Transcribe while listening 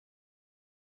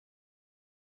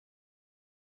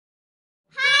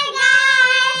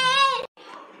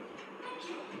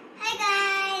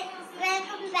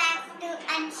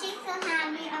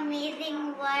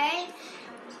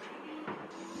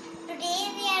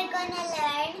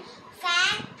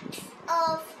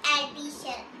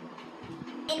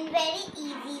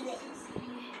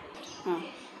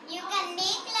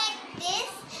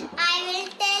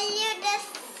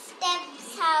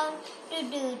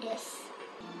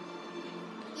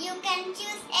can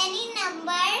choose any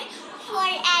number for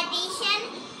addition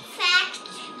fact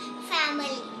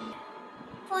family.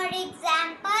 For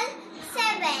example,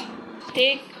 7.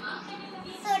 Take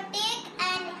Take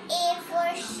an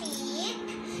A4 sheet,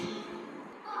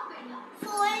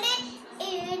 fold it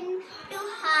into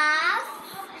half,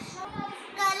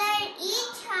 color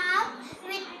each half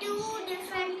with 2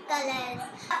 different colors.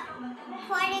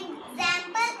 For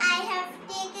example, I have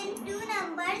taken 2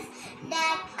 numbers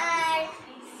that are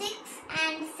 6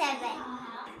 and 7.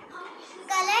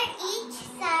 Color each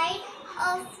side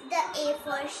of the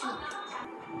A4 sheet.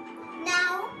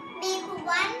 Now make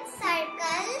one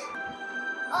circle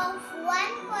of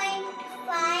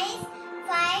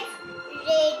 1.55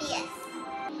 radius.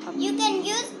 You can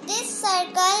use this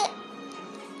circle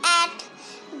at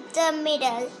the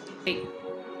middle. We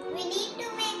need to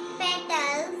make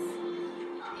petals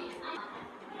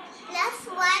plus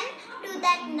 1 to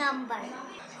that number.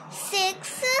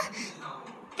 6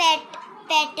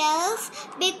 petals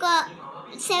because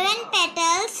 7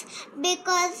 petals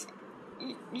because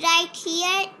right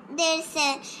here there's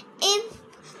a, if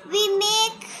we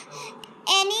make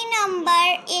any number,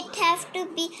 it has to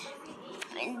be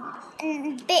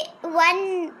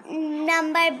one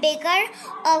number bigger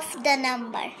of the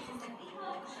number.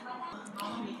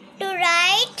 To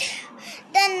write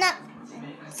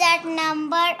that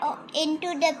number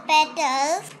into the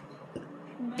petals,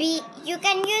 you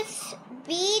can use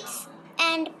beads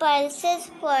and pulses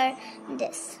for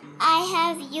this. I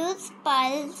have used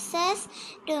pulses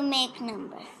to make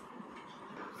number.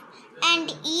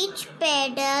 And each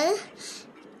petal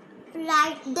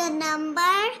write the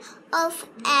number of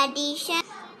addition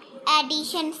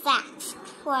facts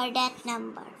for that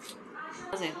number.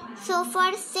 So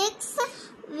for 6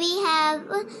 we have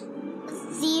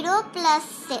 0 plus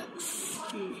 6,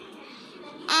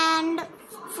 and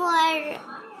for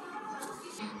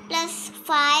plus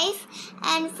 5,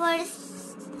 and for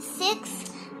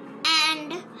 6,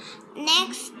 and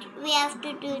next we have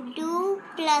to do 2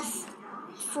 plus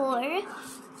 4,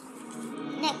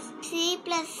 next 3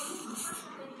 plus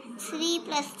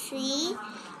 3,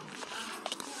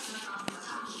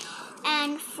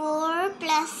 and 4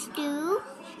 plus 2,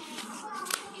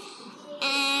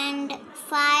 and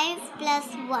 5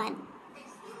 plus 1,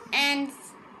 and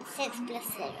 6 plus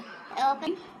 0.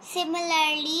 Open.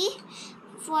 Similarly,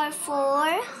 for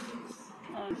 4,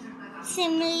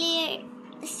 similarly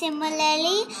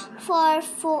for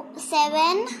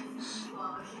 7,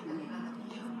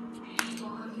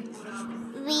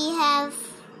 we have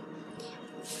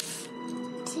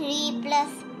 3 plus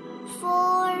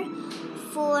 4,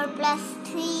 4 plus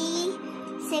 3,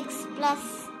 6 plus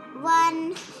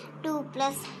 1, 2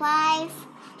 plus 5,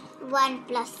 1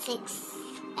 plus 6,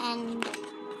 and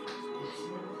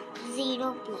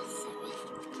 0 plus 7.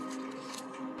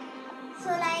 So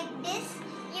like this,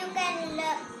 you can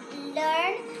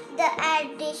learn the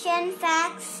addition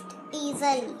facts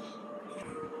easily.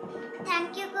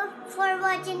 Thank you for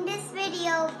watching this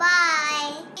video.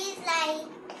 Bye. Please like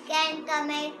and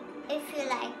comment if you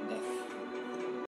like this.